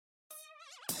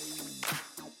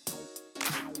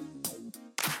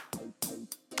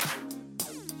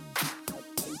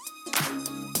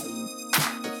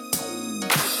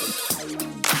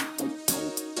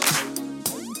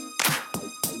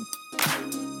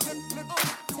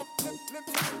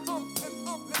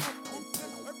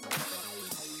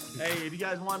Hey, if you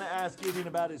guys want to ask Gideon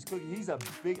about his cooking, he's a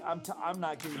big. I'm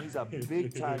not kidding. He's a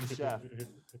big time chef.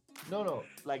 No,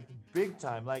 like big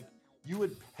time. Like you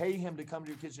would pay him to come to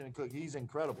your kitchen and cook. He's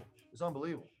incredible. It's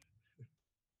unbelievable.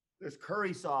 This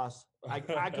curry sauce, I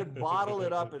could bottle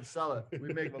it up and sell it.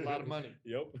 We make a lot of money.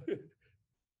 Yep.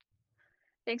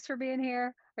 Thanks for being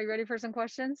here. Are you ready for some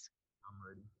questions? I'm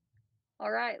ready.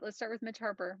 All right, let's start with Mitch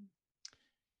Harper.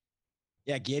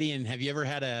 Yeah, Gideon, have you ever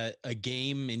had a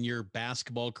game in your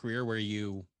basketball career where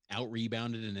you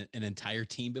out-rebounded an entire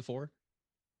team before?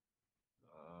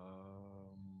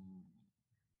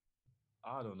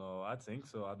 I don't know. I think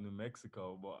so at New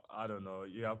Mexico, but I don't know.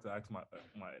 You have to ask my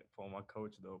former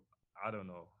coach though. I don't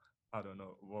know.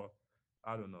 Well,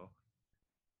 I don't know.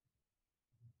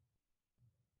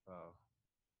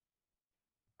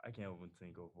 I can't even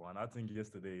think of one. I think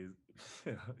yesterday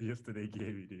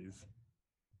game it is.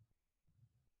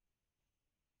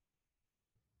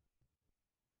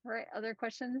 All right, other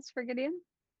questions for Gideon?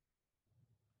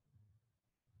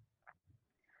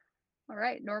 All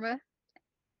right, Norma,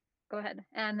 go ahead.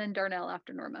 And then Darnell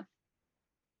after Norma.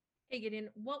 Hey, Gideon,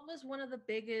 what was one of the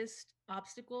biggest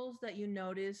obstacles that you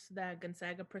noticed that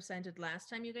Gonzaga presented last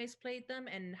time you guys played them,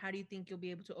 and how do you think you'll be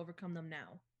able to overcome them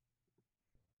now?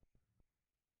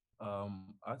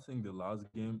 I think the last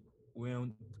game we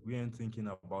ain't thinking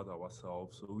about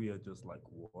ourselves, so we are just like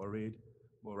worried.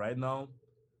 But right now,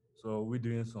 so we're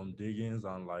doing some diggings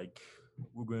and like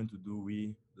we're going to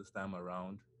do this time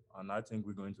around, and I think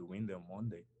we're going to win them one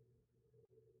day.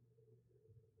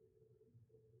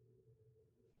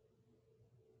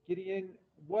 Gideon,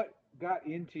 what got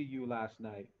into you last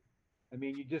night? I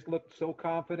mean, you just looked so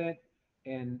confident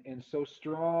and so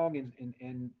strong,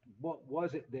 and what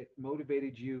was it that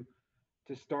motivated you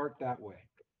to start that way?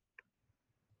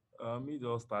 We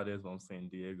just started from San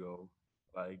Diego.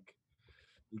 Like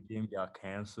the game got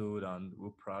canceled and we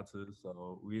practice,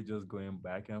 so we're just going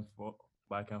back and forth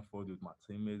with my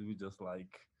teammates. We just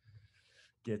like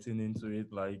getting into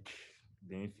it, like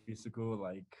being physical,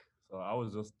 like so. I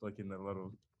was just talking a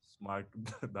little smart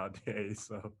that day,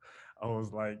 so I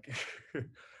was like,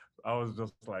 I was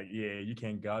just like, yeah, you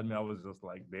can't guard me. I was just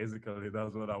like, basically,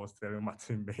 that's what I was telling my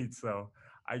teammates. So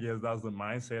I guess that's the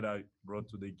mindset I brought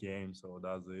to the game. So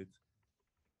that's it.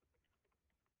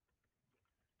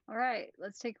 All right,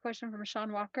 let's take a question from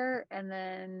Sean Walker and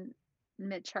then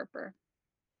Mitch Harper.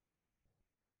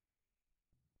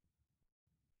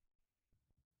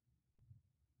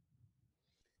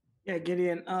 Yeah,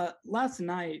 Gideon, last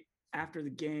night after the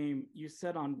game, you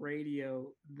said on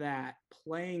radio that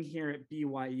playing here at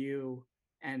BYU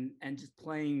and just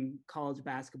playing college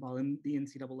basketball in the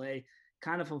NCAA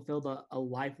kind of fulfilled a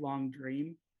lifelong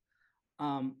dream.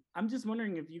 I'm just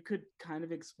wondering if you could kind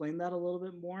of explain that a little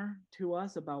bit more to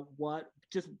us about what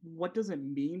does it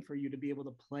mean for you to be able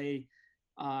to play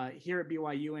here at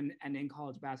BYU and in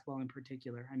college basketball in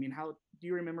particular? I mean, how do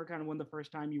you remember kind of when the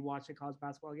first time you watched a college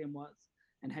basketball game was?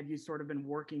 And have you sort of been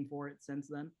working for it since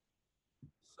then?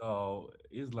 So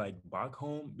it's like back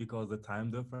home because the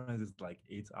time difference is like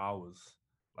 8 hours.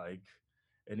 Like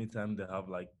anytime they have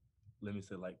like, let me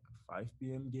say like 5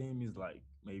 p.m. game is like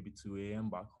maybe 2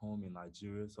 a.m. back home in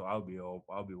Nigeria. So I'll be up.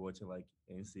 I'll be watching like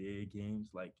NCAA games,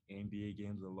 like NBA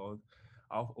games a lot.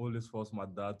 I've always forced my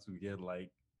dad to get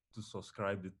like to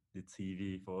subscribe the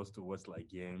TV for us to watch like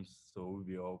games. So we'll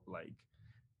be up like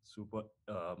super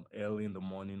early in the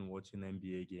morning watching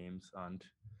NBA games and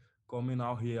coming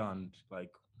out here and like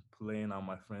playing and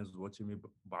my friends watching me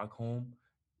back home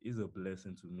is a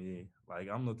blessing to me. Like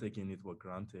I'm not taking it for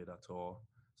granted at all.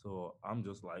 So I'm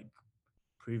just like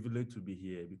privileged to be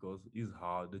here because it's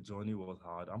hard. The journey was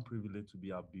hard. I'm privileged to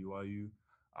be at BYU.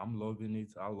 I'm loving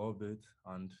it. I love it.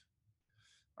 And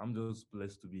I'm just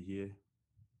blessed to be here.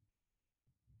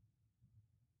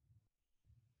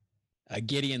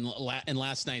 Gideon, in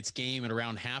last night's game at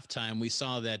around halftime, we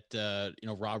saw that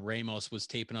Rob Ramos was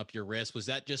taping up your wrist. Was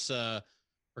that just a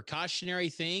precautionary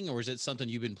thing, or is it something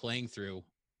you've been playing through?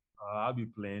 I'll be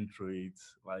playing through it.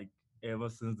 Like ever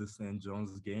since the St.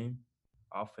 John's game,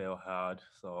 I felt hard.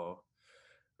 So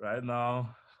right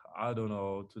now, I don't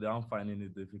know. Today I'm finding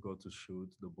it difficult to shoot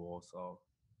the ball. So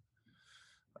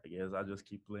I guess I just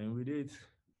keep playing with it.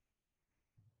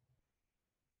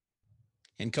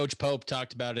 And Coach Pope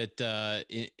talked about it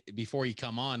before you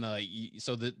come on.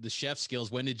 So the chef skills,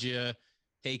 when did you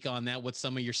take on that? What's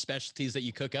some of your specialties that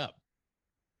you cook up?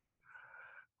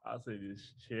 I say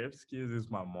this chef skills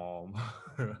is my mom.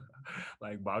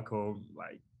 Like back home,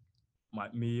 like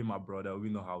me and my brother, we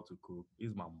know how to cook.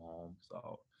 It's my mom,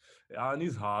 so and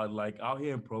it's hard. Like out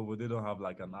here in Provo, they don't have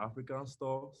like an African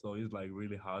store, so it's like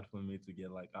really hard for me to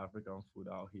get like African food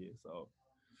out here. So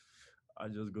I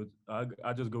just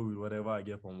go with whatever I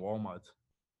get from Walmart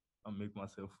and make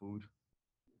myself food.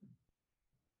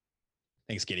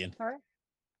 Thanks, Gideon. All right.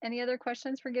 Any other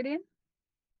questions for Gideon?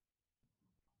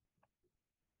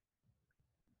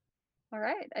 All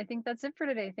right. I think that's it for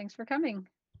today. Thanks for coming.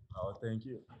 Oh, thank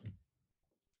you.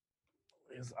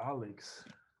 It's Alex.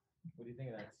 What do you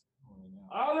think of that?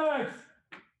 Alex!